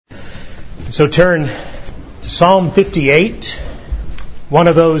So turn to Psalm 58, one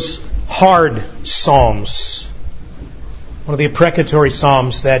of those hard psalms, one of the imprecatory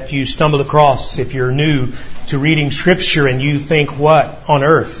psalms that you stumble across if you're new to reading Scripture and you think, what on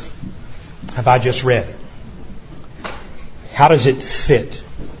earth have I just read? How does it fit?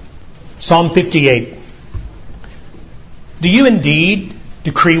 Psalm 58. Do you indeed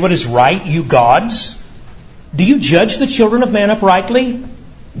decree what is right, you gods? Do you judge the children of man uprightly?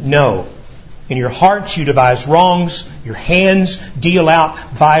 No. In your hearts you devise wrongs. Your hands deal out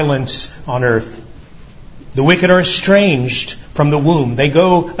violence on earth. The wicked are estranged from the womb. They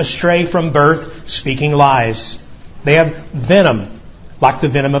go astray from birth, speaking lies. They have venom, like the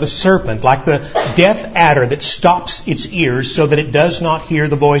venom of a serpent, like the deaf adder that stops its ears so that it does not hear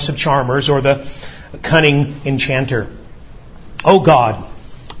the voice of charmers or the cunning enchanter. O God,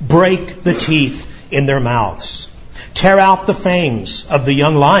 break the teeth in their mouths. Tear out the fangs of the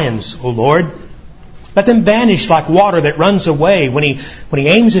young lions, O Lord. Let them vanish like water that runs away. When he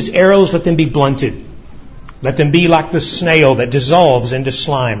aims his arrows, let them be blunted. Let them be like the snail that dissolves into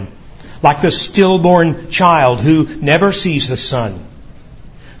slime, like the stillborn child who never sees the sun.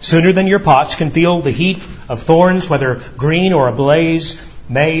 Sooner than your pots can feel the heat of thorns, whether green or ablaze,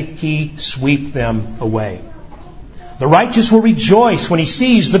 may he sweep them away. The righteous will rejoice when he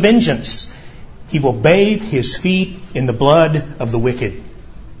sees the vengeance. He will bathe his feet in the blood of the wicked.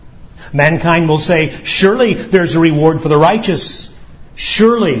 Mankind will say, surely there's a reward for the righteous.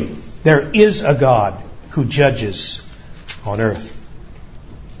 Surely there is a God who judges on earth.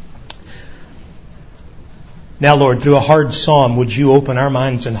 Now, Lord, through a hard psalm, would you open our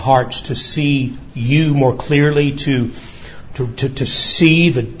minds and hearts to see you more clearly, to see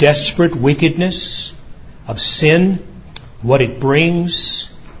the desperate wickedness of sin, what it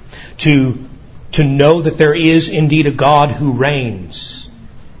brings, to know that there is indeed a God who reigns,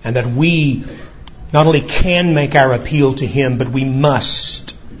 and that we not only can make our appeal to Him, but we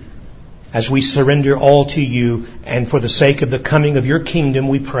must, as we surrender all to you, and for the sake of the coming of your kingdom,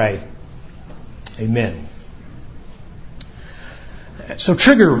 we pray. Amen. So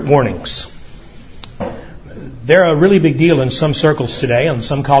trigger warnings. They're a really big deal in some circles today, on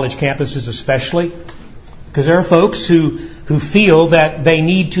some college campuses especially, because there are folks who feel that they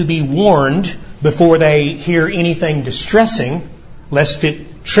need to be warned before they hear anything distressing, lest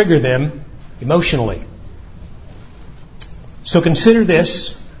it trigger them emotionally. So consider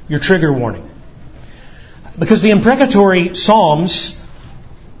this your trigger warning. Because the imprecatory psalms,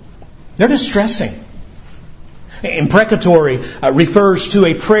 they're distressing. Imprecatory refers to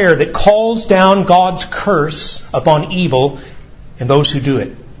a prayer that calls down God's curse upon evil and those who do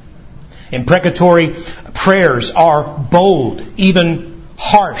it. Imprecatory prayers are bold, even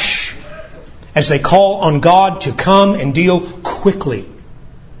harsh, as they call on God to come and deal quickly,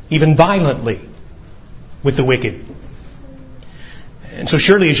 even violently, with the wicked. And so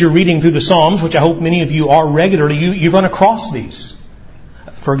surely as you're reading through the Psalms, which I hope many of you are regularly, you run across these.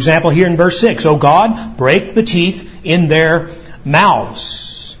 For example, here in verse 6, O God, break the teeth in their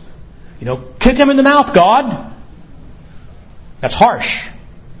mouths. Kick them in the mouth, God. That's harsh.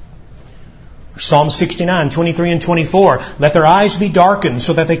 Psalm 69, 23 and 24. Let their eyes be darkened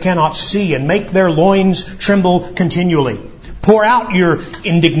so that they cannot see, and make their loins tremble continually. Pour out your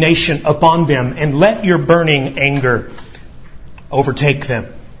indignation upon them, and let your burning anger overtake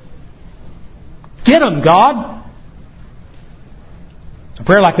them. Get them, God. A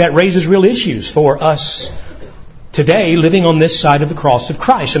prayer like that raises real issues for us today living on this side of the cross of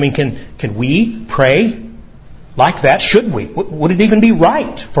Christ. Can we pray like that? Should we? Would it even be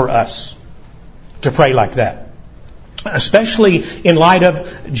right for us to pray like that? Especially in light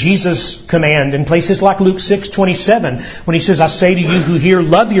of Jesus' command in places like Luke 6:27, when He says, I say to you who hear,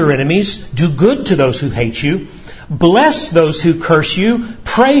 love your enemies, do good to those who hate you, bless those who curse you,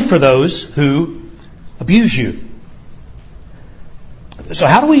 pray for those who abuse you. So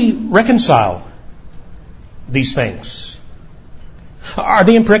how do we reconcile these things? Are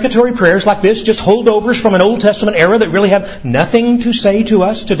the imprecatory prayers like this just holdovers from an Old Testament era that really have nothing to say to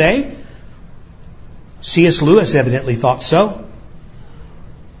us today? C.S. Lewis evidently thought so.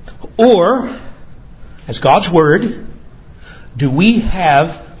 Or, as God's Word, do we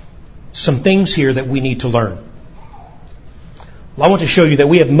have some things here that we need to learn? Well, I want to show you that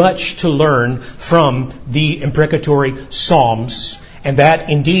we have much to learn from the imprecatory Psalms, and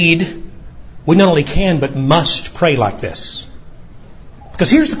that indeed we not only can but must pray like this. Because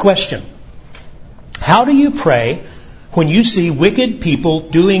here's the question. How do you pray when you see wicked people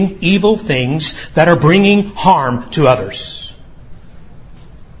doing evil things that are bringing harm to others?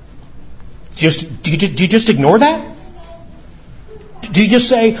 Do you just ignore that? Do you just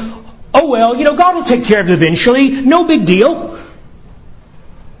say, oh well, God will take care of it eventually, no big deal?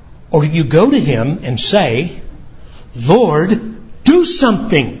 Or do you go to Him and say, Lord, do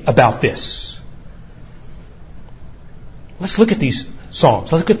something about this? Let's look at these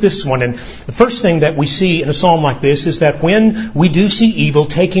Psalms. Let's look at this one. And the first thing that we see in a psalm like this is that when we do see evil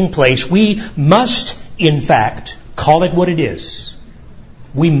taking place, we must, in fact, call it what it is.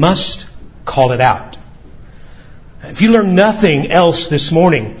 We must call it out. If you learn nothing else this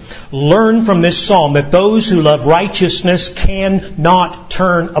morning, learn from this psalm that those who love righteousness cannot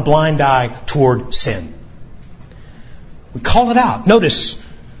turn a blind eye toward sin. We call it out. Notice,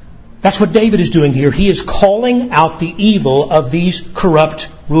 that's what David is doing here. He is calling out the evil of these corrupt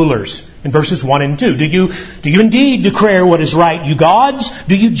rulers. In verses 1 and 2. Do you indeed declare what is right, you gods?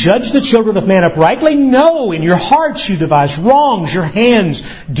 Do you judge the children of man uprightly? No, in your hearts you devise wrongs. Your hands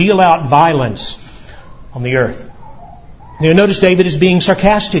deal out violence on the earth. Notice David is being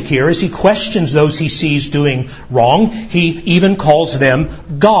sarcastic here as he questions those he sees doing wrong. He even calls them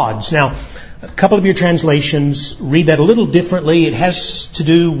gods. Now, a couple of your translations read that a little differently. It has to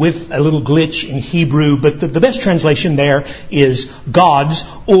do with a little glitch in Hebrew, but the best translation there is gods,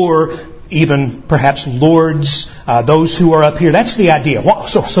 or even perhaps lords, those who are up here. That's the idea.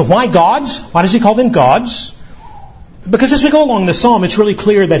 So why gods? Why does he call them gods? Because as we go along the psalm, it's really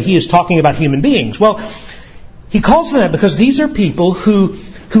clear that he is talking about human beings. Well, he calls them that because these are people who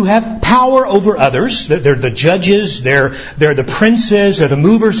have power over others. They're the judges, they're the princes, they're the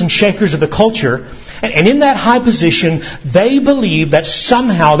movers and shakers of the culture. And in that high position, they believe that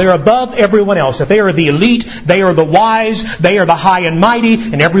somehow they're above everyone else. That they are the elite, they are the wise, they are the high and mighty,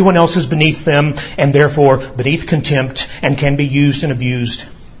 and everyone else is beneath them, and therefore beneath contempt and can be used and abused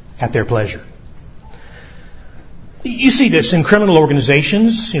at their pleasure. You see this in criminal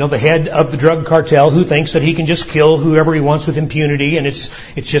organizations, the head of the drug cartel who thinks that he can just kill whoever he wants with impunity and it's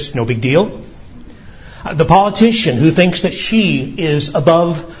just no big deal. The politician who thinks that she is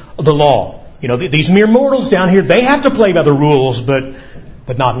above the law. These mere mortals down here, they have to play by the rules, but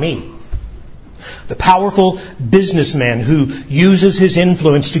not me. The powerful businessman who uses his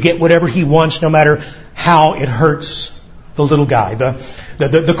influence to get whatever he wants no matter how it hurts the little guy,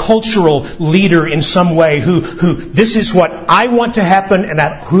 the cultural leader in some way who this is what I want to happen and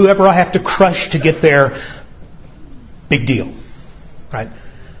that whoever I have to crush to get there, big deal. Right?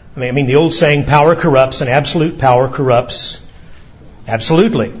 I mean the old saying, power corrupts and absolute power corrupts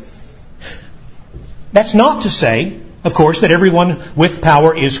absolutely. That's not to say, of course, that everyone with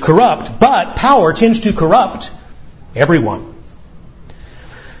power is corrupt, but power tends to corrupt everyone.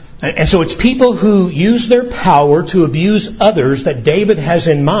 And so it's people who use their power to abuse others that David has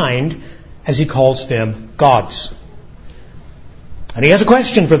in mind as he calls them gods. And he has a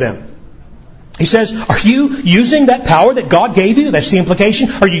question for them. He says, are you using that power that God gave you? That's the implication.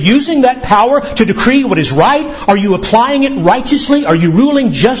 Are you using that power to decree what is right? Are you applying it righteously? Are you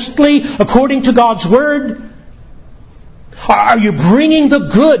ruling justly according to God's word? Are you bringing the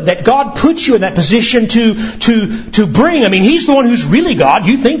good that God puts you in that position to bring? I mean, He's the one who's really God.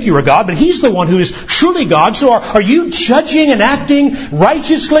 You think you're a God, but He's the one who is truly God. So are you judging and acting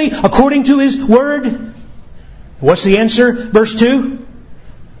righteously according to His word? What's the answer? Verse 2?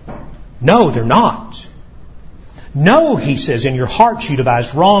 No, they're not. No, he says, in your hearts you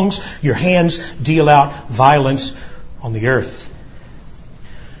devise wrongs. Your hands deal out violence on the earth.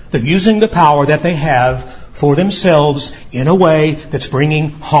 They're using the power that they have for themselves in a way that's bringing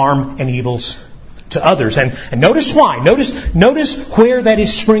harm and evils to others. And notice why. Notice where that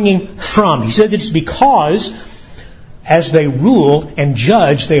is springing from. He says it's because as they rule and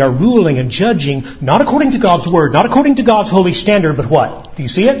judge, they are ruling and judging not according to God's word, not according to God's holy standard, but what? Do you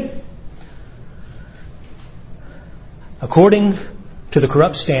see it? According to the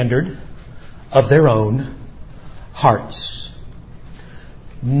corrupt standard of their own hearts.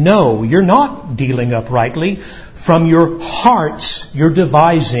 No, you're not dealing uprightly. From your hearts, you're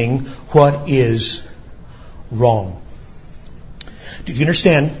devising what is wrong. Do you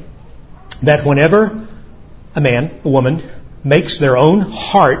understand that whenever a man, a woman, makes their own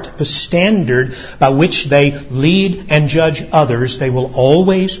heart the standard by which they lead and judge others, they will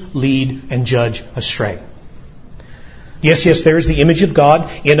always lead and judge astray? Yes, there is the image of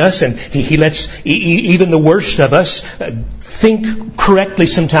God in us, and He lets even the worst of us think correctly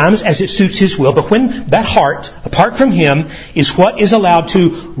sometimes as it suits His will. But when that heart, apart from Him, is what is allowed to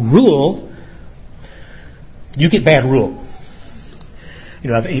rule, you get bad rule.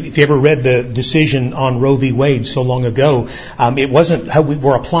 If you ever read the decision on Roe v. Wade so long ago, it wasn't how we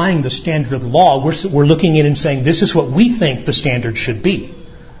were applying the standard of the law. We're looking in and saying, this is what we think the standard should be.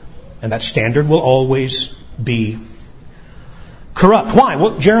 And that standard will always be corrupt. Why?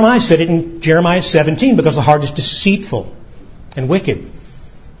 Well, Jeremiah said it in Jeremiah 17, because the heart is deceitful and wicked.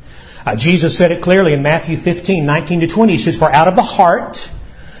 Jesus said it clearly in Matthew 15, 19 to 20. He says, for out of the heart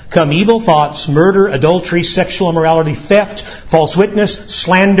come evil thoughts, murder, adultery, sexual immorality, theft, false witness,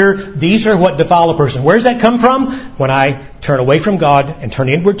 slander. These are what defile a person. Where does that come from? When I turn away from God and turn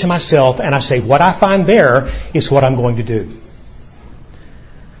inward to myself and I say, what I find there is what I'm going to do.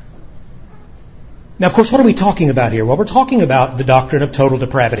 Now, of course, what are we talking about here? Well, we're talking about the doctrine of total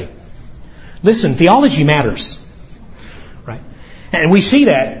depravity. Listen, theology matters. Right? And we see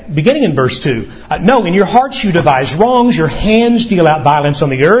that beginning in verse 2. No, in your hearts you devise wrongs, your hands deal out violence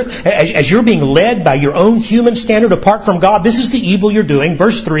on the earth. As you're being led by your own human standard apart from God, this is the evil you're doing.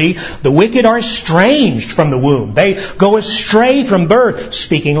 Verse 3, the wicked are estranged from the womb. They go astray from birth,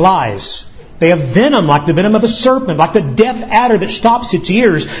 speaking lies. They have venom like the venom of a serpent, like the deaf adder that stops its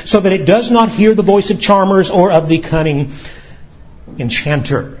ears so that it does not hear the voice of charmers or of the cunning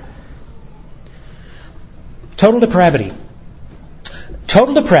enchanter. Total depravity.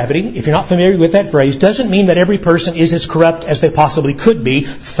 Total depravity, if you're not familiar with that phrase, doesn't mean that every person is as corrupt as they possibly could be.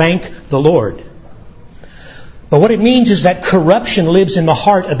 Thank the Lord. But what it means is that corruption lives in the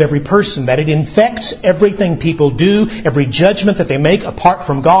heart of every person, that it infects everything people do, every judgment that they make apart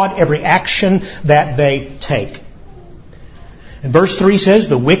from God, every action that they take. And verse 3 says,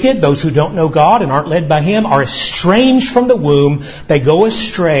 the wicked, those who don't know God and aren't led by Him, are estranged from the womb. They go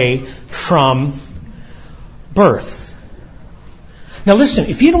astray from birth. Now listen,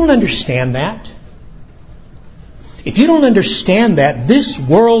 if you don't understand that, this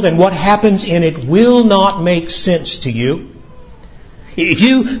world and what happens in it will not make sense to you. If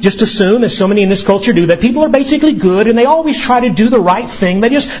you just assume, as so many in this culture do, that people are basically good and they always try to do the right thing, they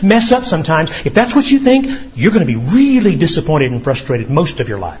just mess up sometimes. If that's what you think, you're going to be really disappointed and frustrated most of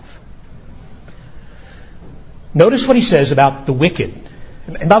your life. Notice what he says about the wicked.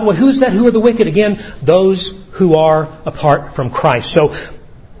 And by the way, who is that? Who are the wicked? Again, those who are apart from Christ. So,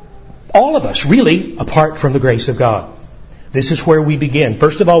 all of us, really, apart from the grace of God. This is where we begin.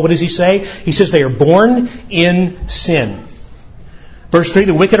 First of all, what does he say? He says they are born in sin. Verse 3,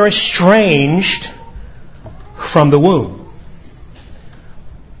 the wicked are estranged from the womb.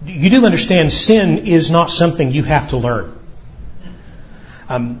 You do understand sin is not something you have to learn.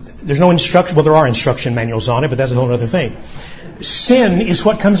 There's no instruction. Well, there are instruction manuals on it, but that's a whole other thing. Sin is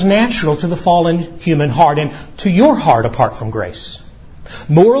what comes natural to the fallen human heart and to your heart apart from grace.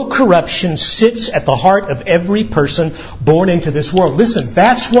 Moral corruption sits at the heart of every person born into this world. Listen,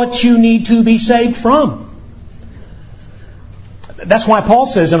 that's what you need to be saved from. That's why Paul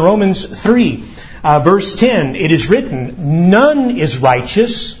says in Romans 3, verse 10, it is written, none is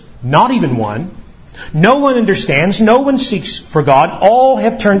righteous, not even one. No one understands, no one seeks for God. All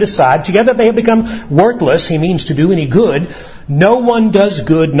have turned aside. Together they have become worthless. He means to do any good. No one does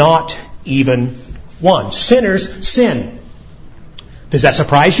good, not even one. Sinners sin. Does that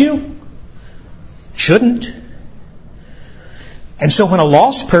surprise you? Shouldn't. And so when a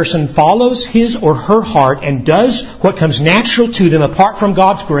lost person follows his or her heart and does what comes natural to them apart from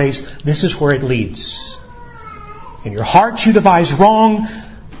God's grace, this is where it leads. In your heart you devise wrong.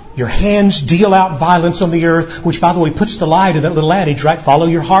 Your hands deal out violence on the earth, which, by the way, puts the lie to that little adage, right? Follow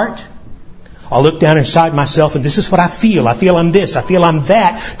your heart. I'll look down inside myself and this is what I feel. I feel I'm this. I feel I'm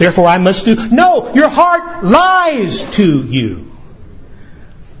that. Therefore I must do. No! Your heart lies to you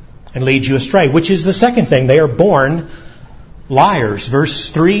and leads you astray, which is the second thing. They are born liars. Verse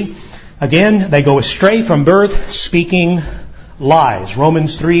 3, again, they go astray from birth, speaking lies.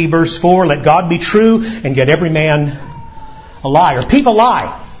 Romans 3, verse 4, let God be true and yet every man a liar. People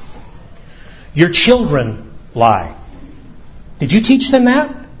lie. Your children lie. Did you teach them that?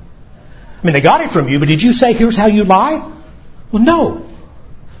 I mean, they got it from you, but did you say, here's how you lie? Well, no.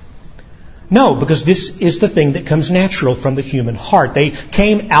 No, because this is the thing that comes natural from the human heart. They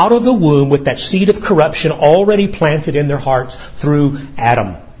came out of the womb with that seed of corruption already planted in their hearts through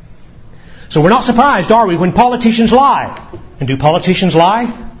Adam. So we're not surprised, are we, when politicians lie? And do politicians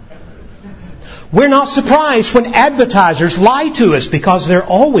lie? We're not surprised when advertisers lie to us because they're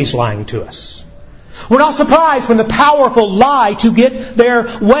always lying to us. We're not surprised when the powerful lie to get their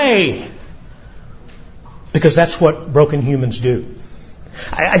way because that's what broken humans do.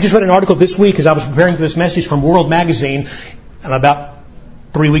 I just read an article this week as I was preparing for this message from World Magazine. I'm about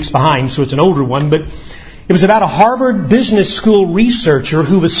 3 weeks behind, so it's an older one, but it was about a Harvard Business School researcher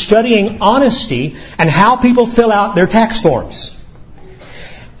who was studying honesty and how people fill out their tax forms.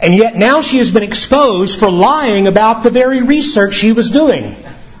 And yet now she has been exposed for lying about the very research she was doing.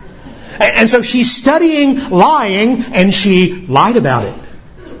 And so she's studying lying, and she lied about it.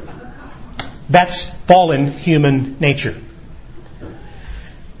 That's fallen human nature.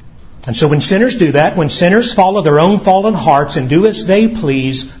 And so when sinners do that, when sinners follow their own fallen hearts and do as they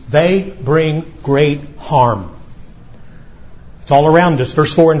please, they bring great harm. It's all around us.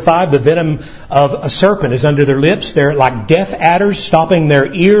 Verse 4 and 5, the venom of a serpent is under their lips. They're like deaf adders, stopping their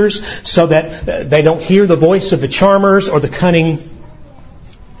ears so that they don't hear the voice of the charmers or the cunning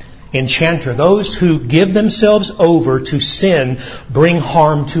enchanter. Those who give themselves over to sin bring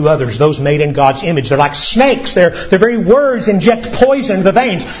harm to others, those made in God's image. They're like snakes. Their very words inject poison into the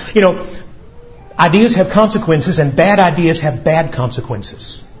veins. You know, ideas have consequences, and bad ideas have bad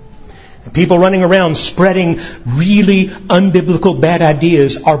consequences. And people running around spreading really unbiblical bad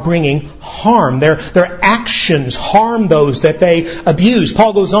ideas are bringing harm. Their actions harm those that they abuse.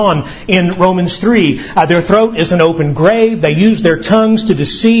 Paul goes on in Romans 3. Their throat is an open grave. They use their tongues to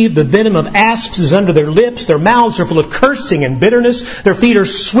deceive. The venom of asps is under their lips. Their mouths are full of cursing and bitterness. Their feet are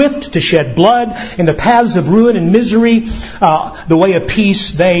swift to shed blood. In the paths of ruin and misery, the way of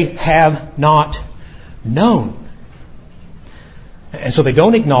peace they have not known. And so they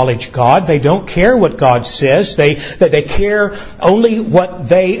don't acknowledge God. They don't care what God says. They care only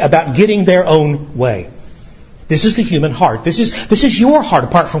about getting their own way. This is the human heart. This is your heart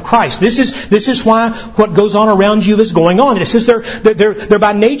apart from Christ. This is why what goes on around you is going on. It says they're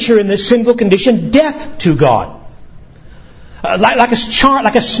by nature in this sinful condition deaf to God. Like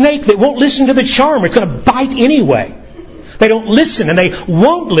a snake that won't listen to the charmer. It's going to bite anyway. They don't listen, and they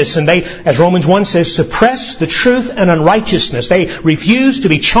won't listen. They, as Romans 1 says, suppress the truth and unrighteousness. They refuse to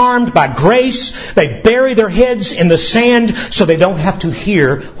be charmed by grace. They bury their heads in the sand so they don't have to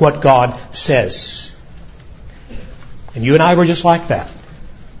hear what God says. And you and I were just like that,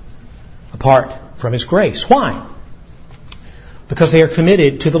 apart from His grace. Why? Because they are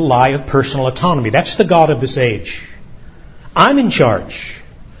committed to the lie of personal autonomy. That's the God of this age. I'm in charge.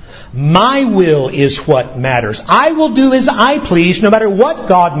 My will is what matters. I will do as I please, no matter what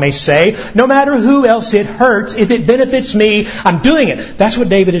God may say, no matter who else it hurts. If it benefits me, I'm doing it. That's what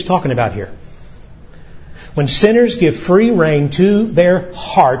David is talking about here. When sinners give free rein to their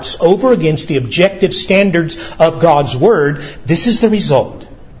hearts over against the objective standards of God's Word, this is the result.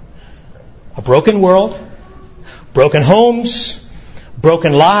 A broken world, broken homes,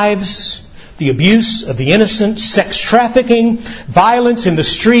 broken lives, the abuse of the innocent, sex trafficking, violence in the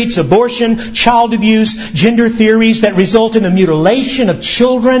streets, abortion, child abuse, gender theories that result in the mutilation of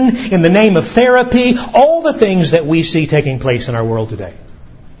children in the name of therapy, all the things that we see taking place in our world today.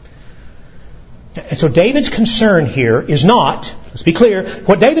 And so David's concern here is not, let's be clear,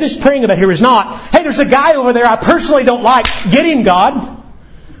 what David is praying about here is not, hey, there's a guy over there I personally don't like, get him, God.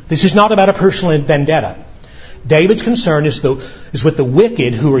 This is not about a personal vendetta. David's concern is with the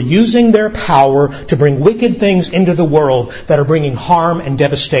wicked who are using their power to bring wicked things into the world that are bringing harm and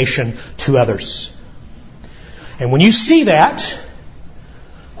devastation to others. And when you see that,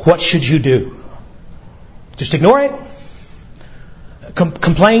 what should you do? Just ignore it?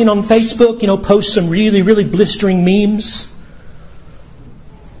 Complain on Facebook, post some really, really blistering memes?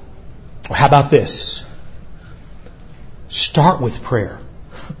 Or how about this? Start with prayer.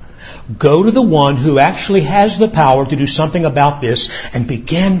 Go to the one who actually has the power to do something about this and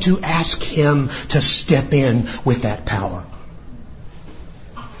begin to ask Him to step in with that power.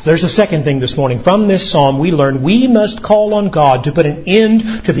 There's a second thing this morning. From this psalm we learn we must call on God to put an end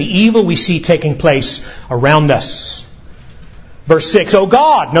to the evil we see taking place around us. Verse 6, O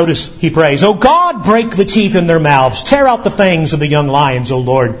God, notice he prays, O God, break the teeth in their mouths, tear out the fangs of the young lions, O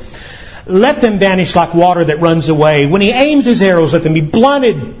Lord. Let them vanish like water that runs away. When He aims His arrows, let them be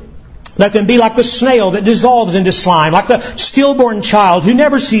blunted. Let them be like the snail that dissolves into slime, like the stillborn child who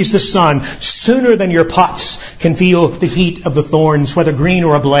never sees the sun. Sooner than your pots can feel the heat of the thorns, whether green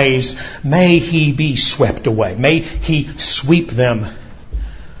or ablaze, may He be swept away. May He sweep them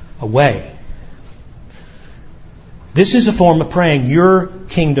away. This is a form of praying, Your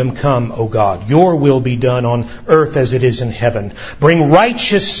kingdom come, O God. Your will be done on earth as it is in heaven. Bring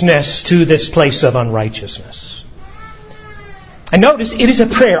righteousness to this place of unrighteousness. And notice, it is a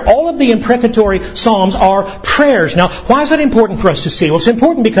prayer. All of the imprecatory psalms are prayers. Now, why is that important for us to see? Well, it's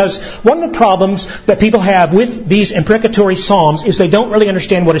important because one of the problems that people have with these imprecatory psalms is they don't really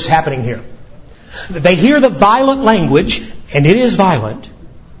understand what is happening here. They hear the violent language, and it is violent,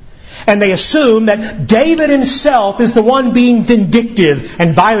 and they assume that David himself is the one being vindictive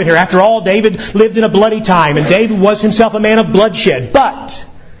and violent here. After all, David lived in a bloody time, and David was himself a man of bloodshed. But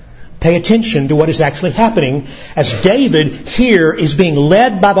pay attention to what is actually happening as David here is being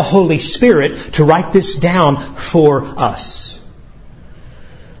led by the Holy Spirit to write this down for us.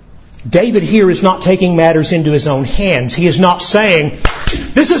 David here is not taking matters into his own hands. He is not saying,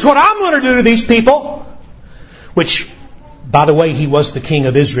 this is what I'm going to do to these people, which By the way, he was the king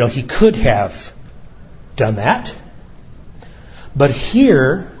of Israel. He could have done that. But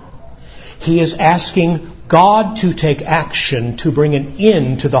here, he is asking God to take action to bring an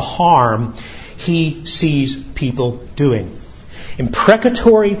end to the harm he sees people doing.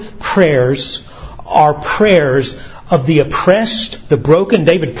 Imprecatory prayers are prayers of the oppressed, the broken.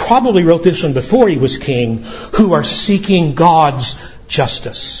 David probably wrote this one before he was king, who are seeking God's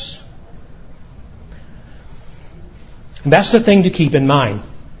justice. And that's the thing to keep in mind.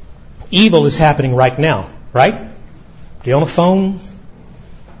 Evil is happening right now, right? Do you own a phone?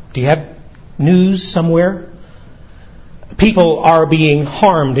 Do you have news somewhere? People are being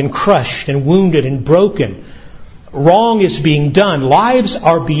harmed and crushed and wounded and broken. Wrong is being done. Lives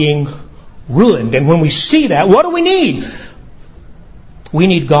are being ruined. And when we see that, what do we need? We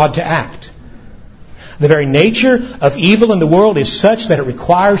need God to act. The very nature of evil in the world is such that it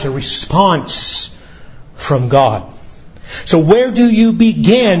requires a response from God. So where do you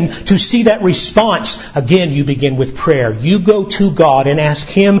begin to see that response? Again, you begin with prayer. You go to God and ask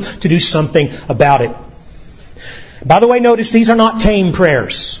Him to do something about it. By the way, notice these are not tame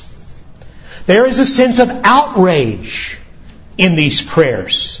prayers. There is a sense of outrage in these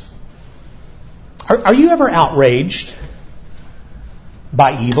prayers. Are you ever outraged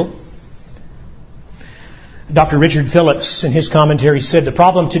by evil? Dr. Richard Phillips, in his commentary, said the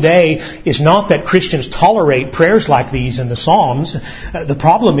problem today is not that Christians tolerate prayers like these in the Psalms. The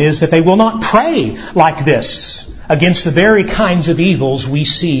problem is that they will not pray like this against the very kinds of evils we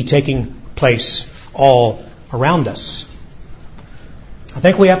see taking place all around us. I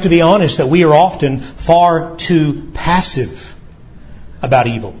think we have to be honest that we are often far too passive about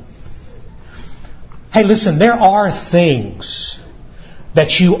evil. Hey, listen, there are things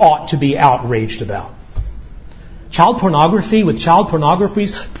that you ought to be outraged about. Child pornography, with child pornography,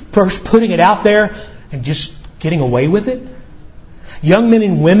 first putting it out there and just getting away with it. Young men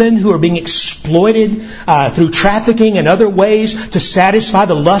and women who are being exploited through trafficking and other ways to satisfy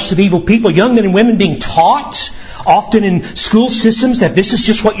the lust of evil people. Young men and women being taught, often in school systems, that this is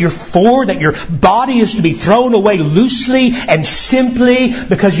just what you're for, that your body is to be thrown away loosely and simply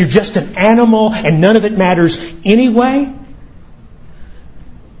because you're just an animal and none of it matters anyway.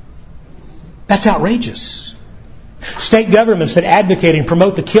 That's outrageous. State governments that advocate and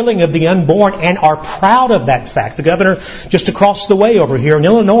promote the killing of the unborn and are proud of that fact. The governor just across the way over here in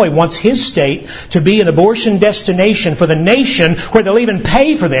Illinois wants his state to be an abortion destination for the nation where they'll even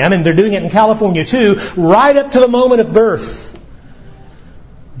pay for them, and they're doing it in California too, right up to the moment of birth.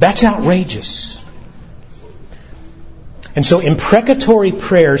 That's outrageous. And so imprecatory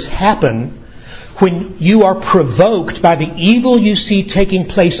prayers happen when you are provoked by the evil you see taking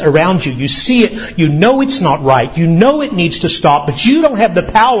place around you. You see it, you know it's not right, you know it needs to stop, but you don't have the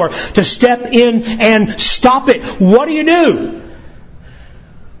power to step in and stop it. What do you do?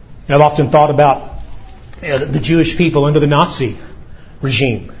 I've often thought about the Jewish people under the Nazi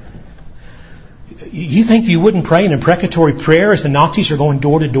regime. You think you wouldn't pray an imprecatory prayer as the Nazis are going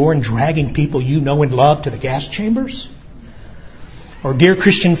door to door and dragging people you know and love to the gas chambers? Or dear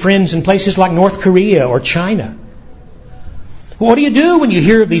Christian friends in places like North Korea or China. What do you do when you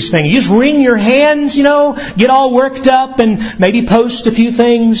hear of these things? You just wring your hands, get all worked up and maybe post a few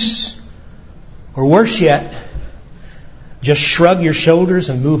things. Or worse yet, just shrug your shoulders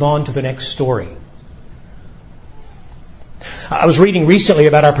and move on to the next story. I was reading recently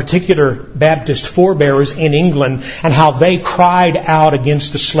about our particular Baptist forebears in England and how they cried out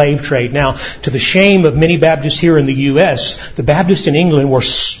against the slave trade. Now, to the shame of many Baptists here in the U.S., the Baptists in England were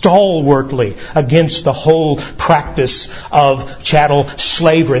stalwartly against the whole practice of chattel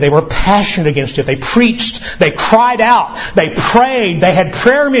slavery. They were passionate against it. They preached. They cried out. They prayed. They had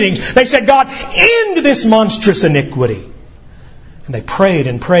prayer meetings. They said, God, end this monstrous iniquity. And they prayed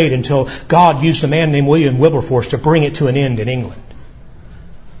and prayed until God used a man named William Wilberforce to bring it to an end in England.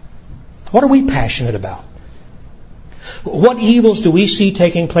 What are we passionate about? What evils do we see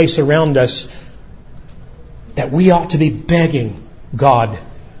taking place around us that we ought to be begging God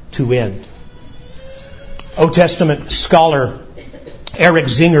to end? Old Testament scholar Eric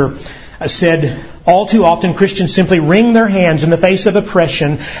Zinger said, all too often Christians simply wring their hands in the face of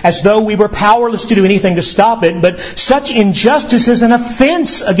oppression as though we were powerless to do anything to stop it. But such injustice is an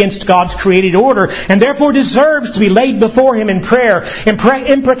offense against God's created order and therefore deserves to be laid before Him in prayer.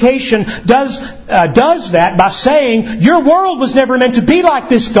 Imprecation does that by saying, your world was never meant to be like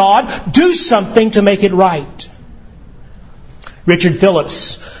this, God. Do something to make it right. Richard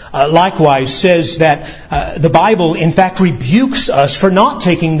Phillips likewise says that the Bible, in fact, rebukes us for not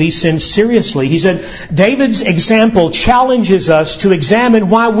taking these sins seriously. He said, David's example challenges us to examine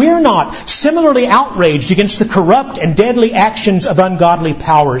why we're not similarly outraged against the corrupt and deadly actions of ungodly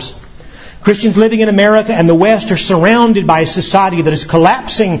powers. Christians living in America and the West are surrounded by a society that is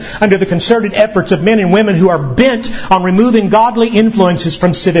collapsing under the concerted efforts of men and women who are bent on removing godly influences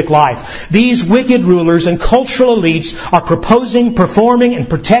from civic life. These wicked rulers and cultural elites are proposing, performing, and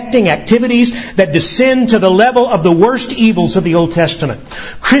protecting activities that descend to the level of the worst evils of the Old Testament.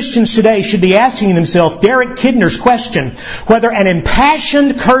 Christians today should be asking themselves Derek Kidner's question, whether an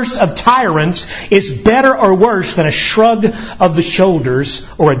impassioned curse of tyrants is better or worse than a shrug of the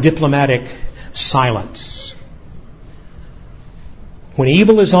shoulders or a diplomatic silence. When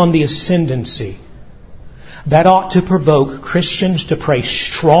evil is on the ascendancy, that ought to provoke Christians to pray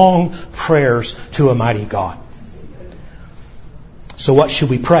strong prayers to a mighty God. So what should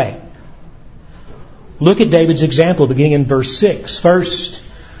we pray? Look at David's example beginning in verse 6. First,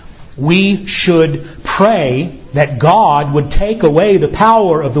 we should pray that God would take away the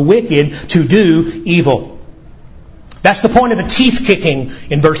power of the wicked to do evil. That's the point of the teeth kicking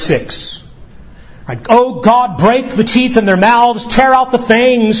in verse 6. Right. Oh God, break the teeth in their mouths, tear out the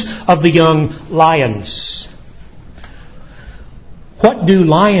fangs of the young lions. What do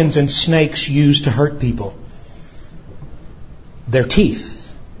lions and snakes use to hurt people? Their teeth.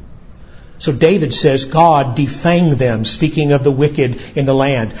 So David says, God, defang them, speaking of the wicked in the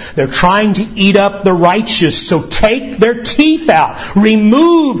land. They're trying to eat up the righteous, so take their teeth out.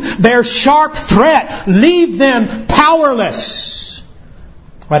 Remove their sharp threat. Leave them powerless.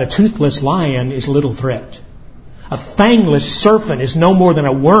 Right, a toothless lion is little threat. A fangless serpent is no more than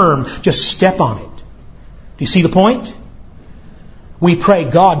a worm. Just step on it. Do you see the point? We pray,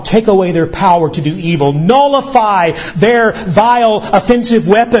 God, take away their power to do evil. Nullify their vile, offensive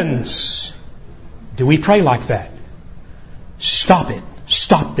weapons. Do we pray like that? Stop it.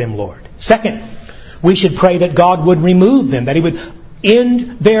 Stop them, Lord. Second, we should pray that God would remove them, that He would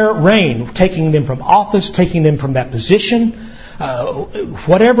end their reign, taking them from office, taking them from that position.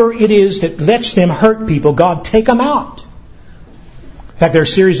 Whatever it is that lets them hurt people, God, take them out. In fact, there are a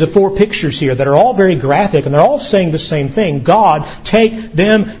series of 4 pictures here that are all very graphic, and they're all saying the same thing. God, take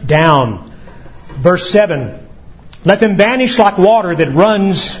them down. Verse 7, let them vanish like water that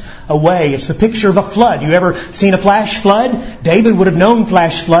runs away. It's the picture of a flood. You ever seen a flash flood? David would have known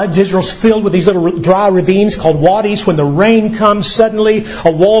flash floods. Israel's filled with these little dry ravines called wadis. When the rain comes, suddenly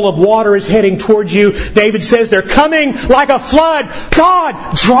a wall of water is heading towards you. David says they're coming like a flood.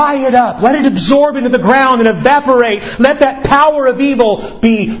 God, dry it up. Let it absorb into the ground and evaporate. Let that power of evil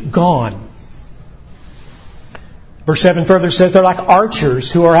be gone. Verse 7 further says they're like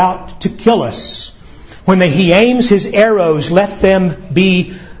archers who are out to kill us. When he aims his arrows, let them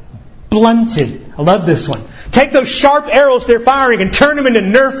be blunted. I love this one. Take those sharp arrows they're firing and turn them into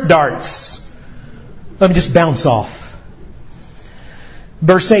Nerf darts. Let them just bounce off.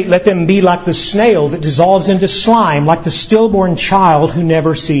 Verse 8, let them be like the snail that dissolves into slime, like the stillborn child who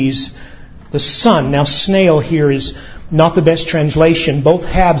never sees the sun. Now, snail here is not the best translation.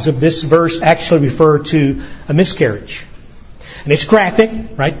 Both halves of this verse actually refer to a miscarriage. And it's graphic,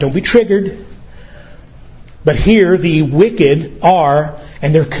 right? Don't be triggered. But here the wicked are,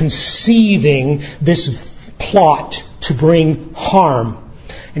 and they're conceiving this plot to bring harm.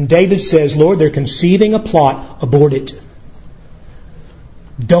 And David says, Lord, they're conceiving a plot, abort it.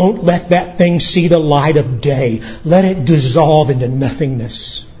 Don't let that thing see the light of day. Let it dissolve into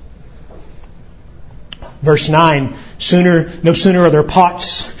nothingness. Verse 9, no sooner are their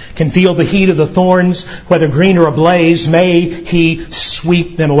pots can feel the heat of the thorns, whether green or ablaze, may He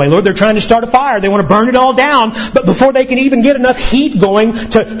sweep them away. Lord, they're trying to start a fire. They want to burn it all down. But before they can even get enough heat going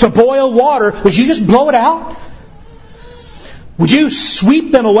to boil water, would you just blow it out? Would you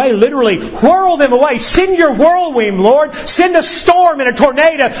sweep them away, literally whirl them away? Send your whirlwind, Lord. Send a storm and a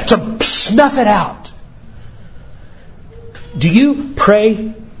tornado to snuff it out. Do you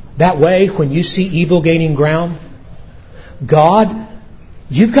pray that way when you see evil gaining ground? God,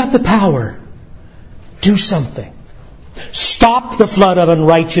 You've got the power. Do something. Stop the flood of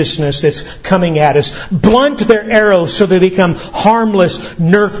unrighteousness that's coming at us. Blunt their arrows so they become harmless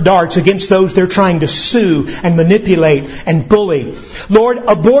Nerf darts against those they're trying to sue and manipulate and bully. Lord,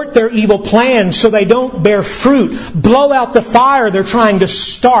 abort their evil plans so they don't bear fruit. Blow out the fire they're trying to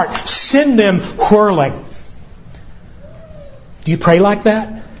start. Send them whirling. Do you pray like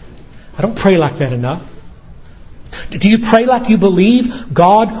that? I don't pray like that enough. Do you pray like you believe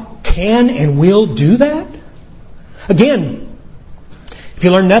God can and will do that? Again, If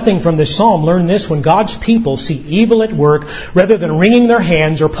you learn nothing from this psalm, learn this: when God's people see evil at work, rather than wringing their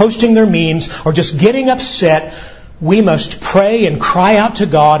hands or posting their memes or just getting upset, we must pray and cry out to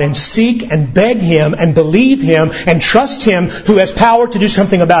God and seek and beg Him and believe Him and trust Him who has power to do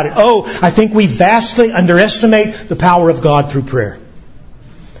something about it. Oh, I think we vastly underestimate the power of God through prayer. In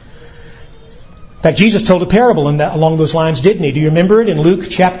fact, Jesus told a parable along those lines, didn't He? Do you remember it in Luke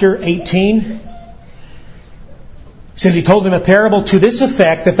chapter 18? It says He told them a parable to this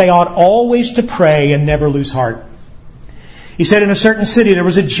effect, that they ought always to pray and never lose heart. He said, in a certain city there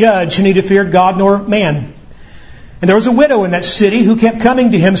was a judge who neither feared God nor man. And there was a widow in that city who kept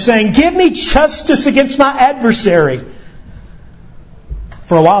coming to him saying, "Give me justice against my adversary."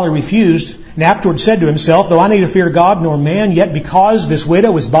 For a while he refused, and afterwards said to himself, "Though I neither fear God nor man, yet because this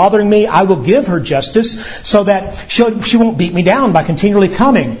widow is bothering me, I will give her justice, so that she won't beat me down by continually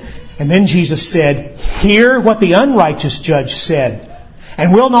coming." And then Jesus said, "Hear what the unrighteous judge said.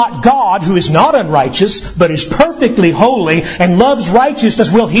 And will not God, who is not unrighteous, but is perfectly holy and loves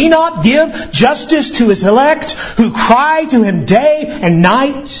righteousness, will He not give justice to His elect, who cry to Him day and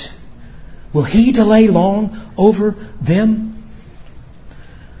night? Will He delay long over them?"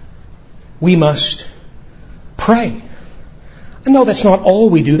 We must pray. I know that's not all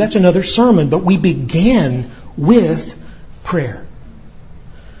we do. That's another sermon. But we begin with prayer.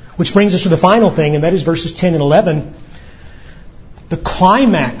 Which brings us to the final thing, and that is verses 10 and 11. The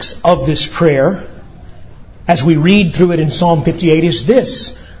climax of this prayer, as we read through it in Psalm 58, is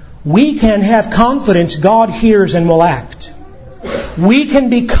this: we can have confidence God hears and will act. We can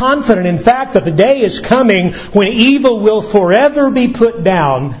be confident, in fact, that the day is coming when evil will forever be put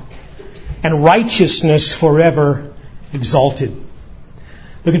down and righteousness forever exalted.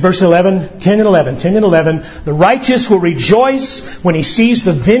 Look at verse 10 and 11. The righteous will rejoice when he sees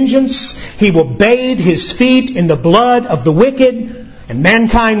the vengeance. He will bathe his feet in the blood of the wicked. And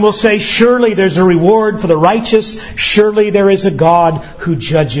mankind will say, "Surely there's a reward for the righteous. Surely there is a God who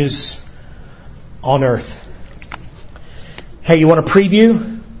judges on earth." Hey, you want a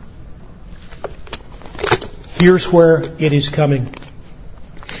preview? Here's where it is coming.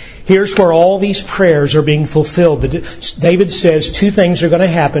 Here's where all these prayers are being fulfilled. David says two things are going to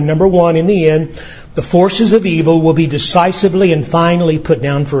happen. Number one, in the end, the forces of evil will be decisively and finally put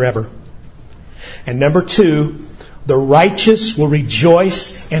down forever. And number two, the righteous will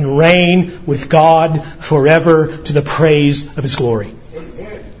rejoice and reign with God forever to the praise of His glory.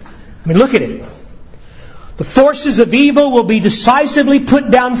 I mean, look at it. The forces of evil will be decisively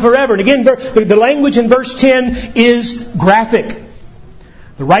put down forever. And again, the language in verse 10 is graphic.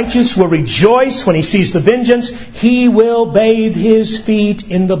 The righteous will rejoice when he sees the vengeance. He will bathe his feet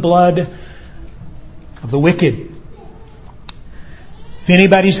in the blood of the wicked. If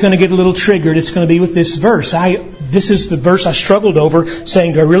anybody's going to get a little triggered, it's going to be with this verse. This is the verse I struggled over,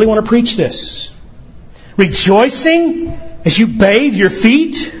 saying, do I really want to preach this? Rejoicing as you bathe your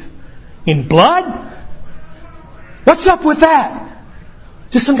feet in blood? What's up with that?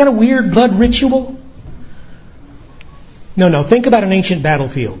 Is this some kind of weird blood ritual? No. Think about an ancient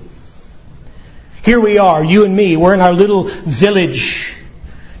battlefield. Here we are, you and me, we're in our little village,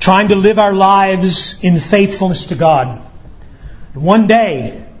 trying to live our lives in faithfulness to God. One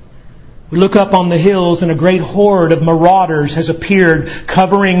day, we look up on the hills and a great horde of marauders has appeared,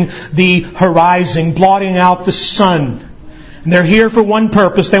 covering the horizon, blotting out the sun. And they're here for one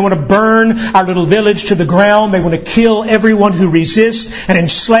purpose. They want to burn our little village to the ground. They want to kill everyone who resists and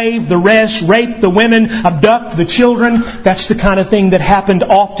enslave the rest, rape the women, abduct the children. That's the kind of thing that happened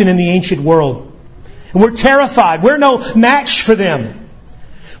often in the ancient world. And we're terrified. We're no match for them.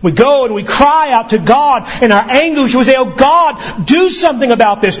 We go and we cry out to God in our anguish. We say, "Oh God, do something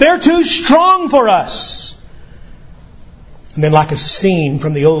about this. They're too strong for us." And then, like a scene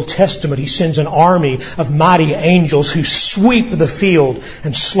from the Old Testament, He sends an army of mighty angels who sweep the field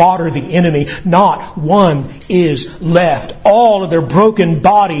and slaughter the enemy. Not one is left. All of their broken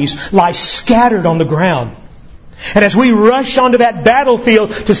bodies lie scattered on the ground. And as we rush onto that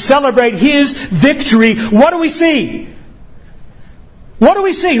battlefield to celebrate His victory, what do we see? What do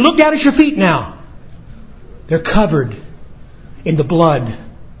we see? Look down at your feet now. They're covered in the blood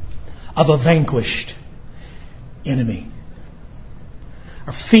of a vanquished enemy.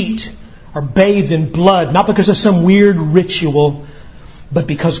 Our feet are bathed in blood, not because of some weird ritual, but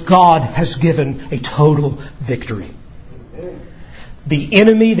because God has given a total victory. The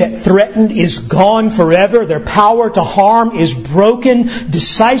enemy that threatened is gone forever. Their power to harm is broken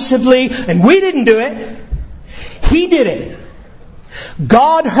decisively. And we didn't do it. He did it.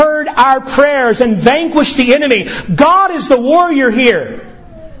 God heard our prayers and vanquished the enemy. God is the warrior here.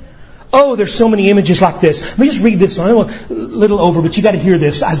 Oh, there's so many images like this. Let me just read this one. I know a little over, but you got to hear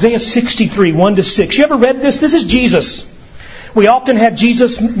this. Isaiah 63, 1-6. You ever read this? This is Jesus. We often have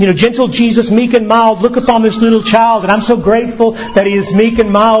Jesus, gentle Jesus, meek and mild, look upon this little child, and I'm so grateful that He is meek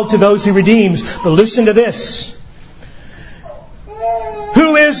and mild to those He redeems. But listen to this.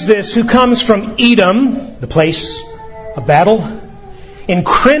 Who is this who comes from Edom, the place of battle, in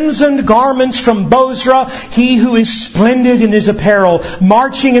crimsoned garments from Bozrah, he who is splendid in his apparel,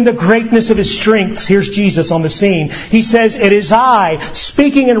 marching in the greatness of his strength? Here's Jesus on the scene. He says, it is I,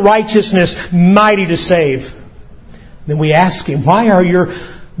 speaking in righteousness, mighty to save. Then we ask Him, why are your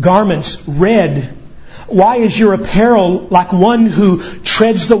garments red? Why is your apparel like one who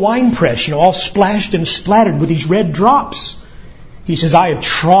treads the winepress, all splashed and splattered with these red drops? He says, I have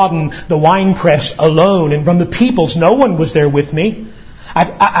trodden the winepress alone, and from the peoples no one was there with me.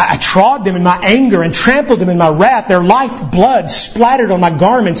 I trod them in my anger and trampled them in my wrath. Their life blood splattered on my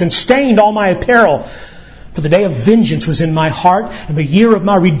garments and stained all my apparel. For the day of vengeance was in my heart, and the year of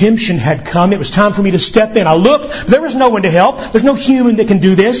my redemption had come. It was time for me to step in. I looked, but there was no one to help. There's no human that can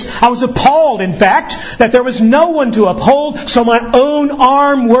do this. I was appalled, in fact, that there was no one to uphold. So my own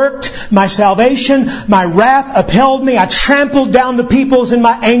arm worked my salvation. My wrath upheld me. I trampled down the peoples in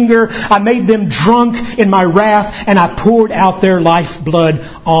my anger. I made them drunk in my wrath, and I poured out their lifeblood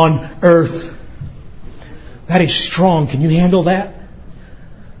on earth. That is strong. Can you handle that?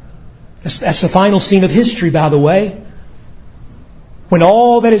 That's the final scene of history, by the way. When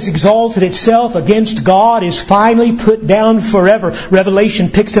all that has exalted itself against God is finally put down forever. Revelation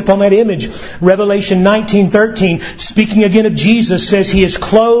picks up on that image. Revelation 19:13, speaking again of Jesus, says He is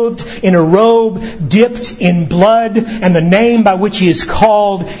clothed in a robe dipped in blood, and the name by which He is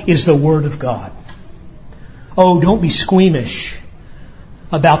called is the Word of God. Oh, don't be squeamish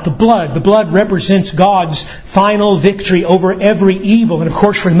about the blood. The blood represents God's final victory over every evil, and of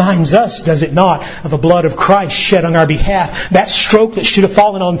course reminds us, does it not, of the blood of Christ shed on our behalf. That stroke that should have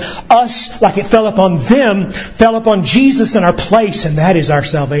fallen on us like it fell upon them, fell upon Jesus in our place, and that is our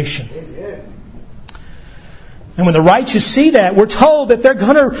salvation. And when the righteous see that, we're told that they're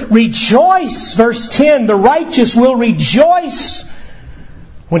going to rejoice. Verse 10, the righteous will rejoice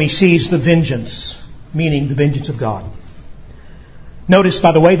when he sees the vengeance, meaning the vengeance of God. Notice,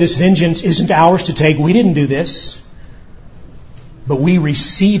 by the way, this vengeance isn't ours to take. We didn't do this. But we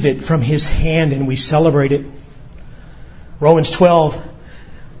receive it from His hand and we celebrate it. Romans 12,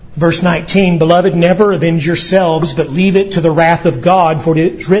 verse 19, Beloved, never avenge yourselves, but leave it to the wrath of God. For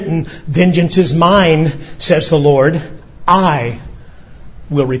it is written, Vengeance is mine, says the Lord. I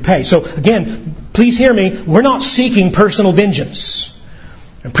will repay. So again, please hear me. We're not seeking personal vengeance.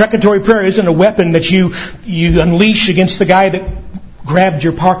 Imprecatory prayer isn't a weapon that you unleash against the guy that grabbed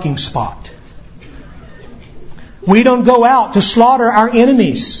your parking spot. We don't go out to slaughter our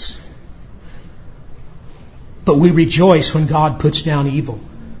enemies. But we rejoice when God puts down evil.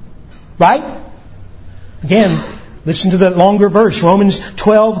 Right? Again, listen to the longer verse. Romans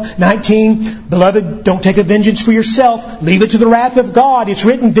 12:19. Beloved, don't take a vengeance for yourself. Leave it to the wrath of God. It's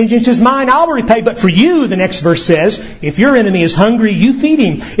written, vengeance is mine, I'll repay. But for you, the next verse says, if your enemy is hungry, you feed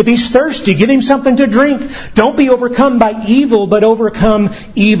him. If he's thirsty, give him something to drink. Don't be overcome by evil, but overcome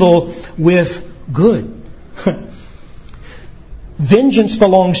evil with good. Vengeance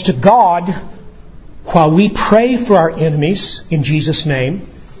belongs to God while we pray for our enemies in Jesus' name.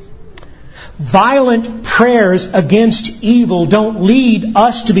 Violent prayers against evil don't lead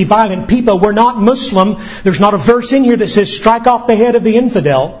us to be violent people. We're not Muslim. There's not a verse in here that says strike off the head of the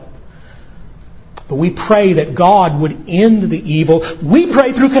infidel. But we pray that God would end the evil. We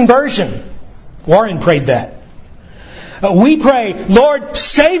pray through conversion. Warren prayed that. We pray, Lord,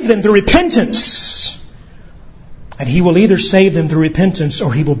 save them through repentance. And He will either save them through repentance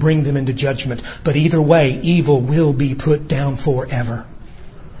or He will bring them into judgment. But either way, evil will be put down forever.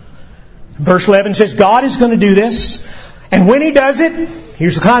 Verse 11 says, God is going to do this. And when He does it,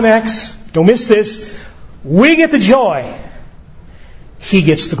 here's the climax. Don't miss this. We get the joy. He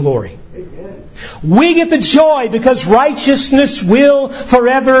gets the glory. Amen. We get the joy because righteousness will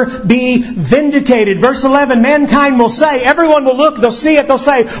forever be vindicated. Verse 11, mankind will say, everyone will look, they'll see it, they'll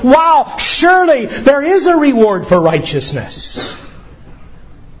say, wow, surely there is a reward for righteousness.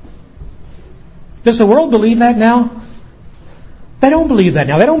 Does the world believe that now? They don't believe that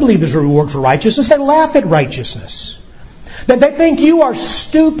now. They don't believe there's a reward for righteousness. They laugh at righteousness. That they think you are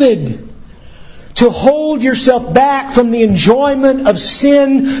stupid to hold yourself back from the enjoyment of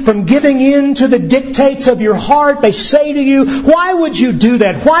sin, from giving in to the dictates of your heart. They say to you, why would you do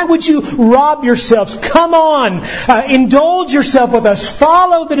that? Why would you rob yourselves? Come on, indulge yourself with us.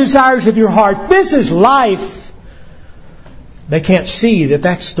 Follow the desires of your heart. This is life. They can't see that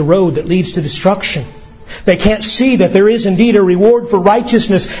that's the road that leads to destruction. They can't see that there is indeed a reward for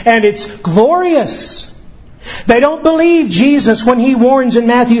righteousness, and it's glorious. They don't believe Jesus when He warns in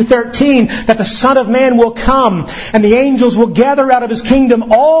Matthew 13 that the Son of Man will come and the angels will gather out of His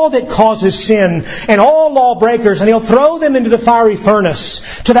kingdom all that causes sin and all lawbreakers, and He'll throw them into the fiery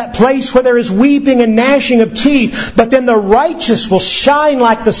furnace, to that place where there is weeping and gnashing of teeth. But then the righteous will shine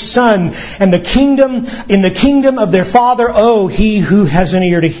like the sun, and in the kingdom of their Father. Oh, he who has an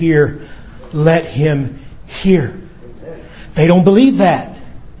ear to hear, let him hear. They don't believe that.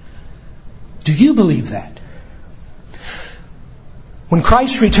 Do you believe that? When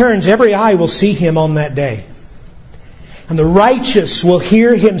Christ returns, every eye will see Him on that day. And the righteous will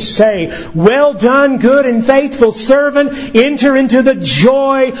hear Him say, "Well done, good and faithful servant. Enter into the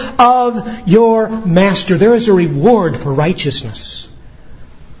joy of your Master." There is a reward for righteousness.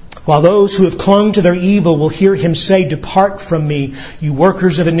 While those who have clung to their evil will hear Him say, "Depart from me, you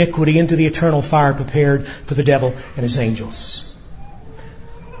workers of iniquity, into the eternal fire prepared for the devil and his angels."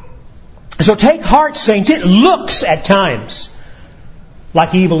 So take heart, saints. It looks at times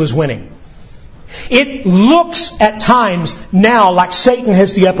like evil is winning. It looks at times now like Satan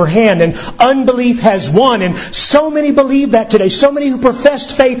has the upper hand and unbelief has won. And so many believe that today. So many who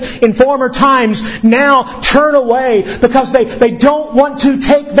professed faith in former times now turn away because they don't want to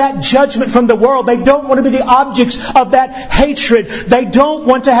take that judgment from the world. They don't want to be the objects of that hatred. They don't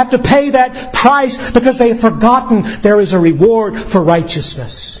want to have to pay that price because they have forgotten there is a reward for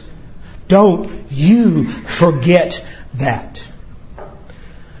righteousness. Don't you forget that.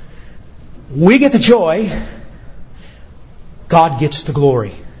 We get the joy, God gets the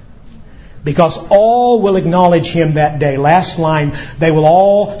glory. Because all will acknowledge Him that day. Last line, they will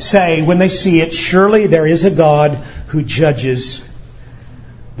all say when they see it, "Surely there is a God who judges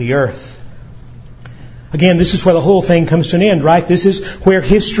the earth." Again, this is where the whole thing comes to an end, right? This is where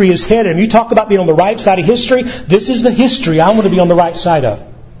history is headed. And you talk about being on the right side of history. This is the history I want to be on the right side of.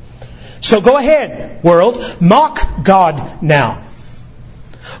 So go ahead, world. Mock God now.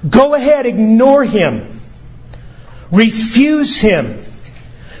 Go ahead, ignore Him. Refuse Him.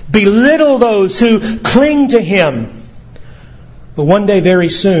 Belittle those who cling to Him. But one day very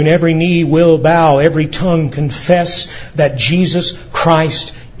soon, every knee will bow, every tongue confess that Jesus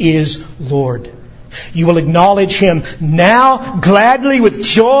Christ is Lord. You will acknowledge Him now, gladly, with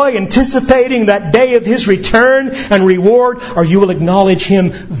joy, anticipating that day of His return and reward, or you will acknowledge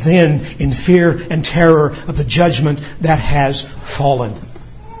Him then in fear and terror of the judgment that has fallen.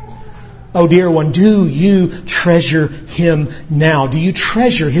 Oh, dear one, do you treasure Him now? Do you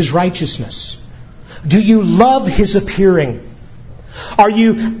treasure His righteousness? Do you love His appearing? Are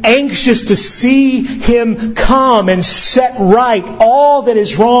you anxious to see Him come and set right all that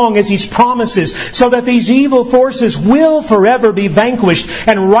is wrong as He promises, so that these evil forces will forever be vanquished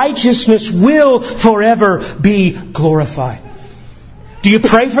and righteousness will forever be glorified? Do you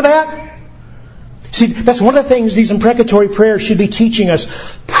pray for that? See, that's one of the things these imprecatory prayers should be teaching us.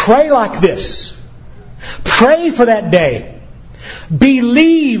 Pray like this. Pray for that day.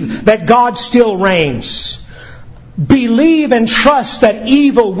 Believe that God still reigns. Believe and trust that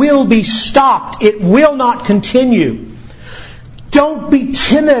evil will be stopped. It will not continue. Don't be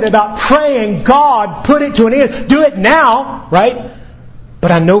timid about praying, "God, put it to an end." Do it now, right?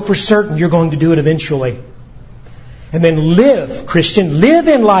 But I know for certain you're going to do it eventually. And then live, Christian, live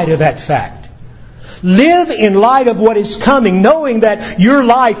in light of that fact. Live in light of what is coming, knowing that your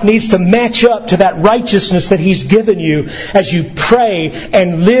life needs to match up to that righteousness that He's given you as you pray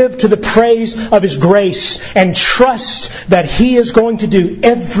and live to the praise of His grace and trust that He is going to do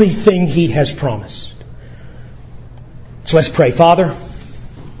everything He has promised. So let's pray. Father,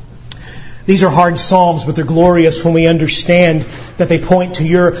 these are hard psalms, but they're glorious when we understand that they point to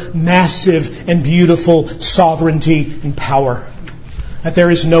Your massive and beautiful sovereignty and power. That there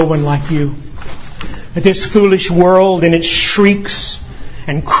is no one like You. That this foolish world and its shrieks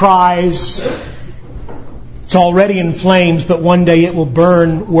and cries, it's already in flames, but one day it will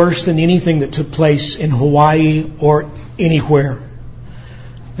burn worse than anything that took place in Hawaii or anywhere.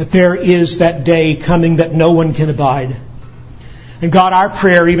 That there is that day coming that no one can abide. And God, our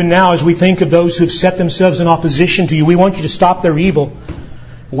prayer even now as we think of those who have set themselves in opposition to You, we want You to stop their evil.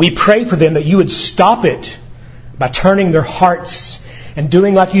 We pray for them that You would stop it by turning their hearts and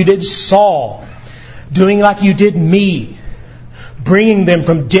doing like You did Saul, doing like You did me, bringing them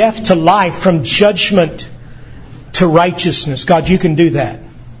from death to life, from judgment to righteousness. God, You can do that.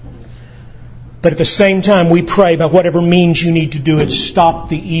 But at the same time, we pray by whatever means you need to do it, stop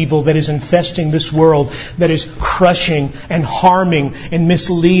the evil that is infesting this world, that is crushing and harming and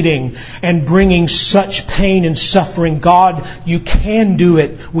misleading and bringing such pain and suffering. God, you can do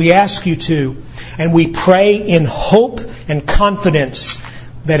it. We ask you to. And we pray in hope and confidence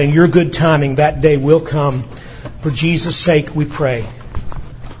that in your good timing that day will come. For Jesus' sake we pray.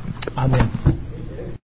 Amen.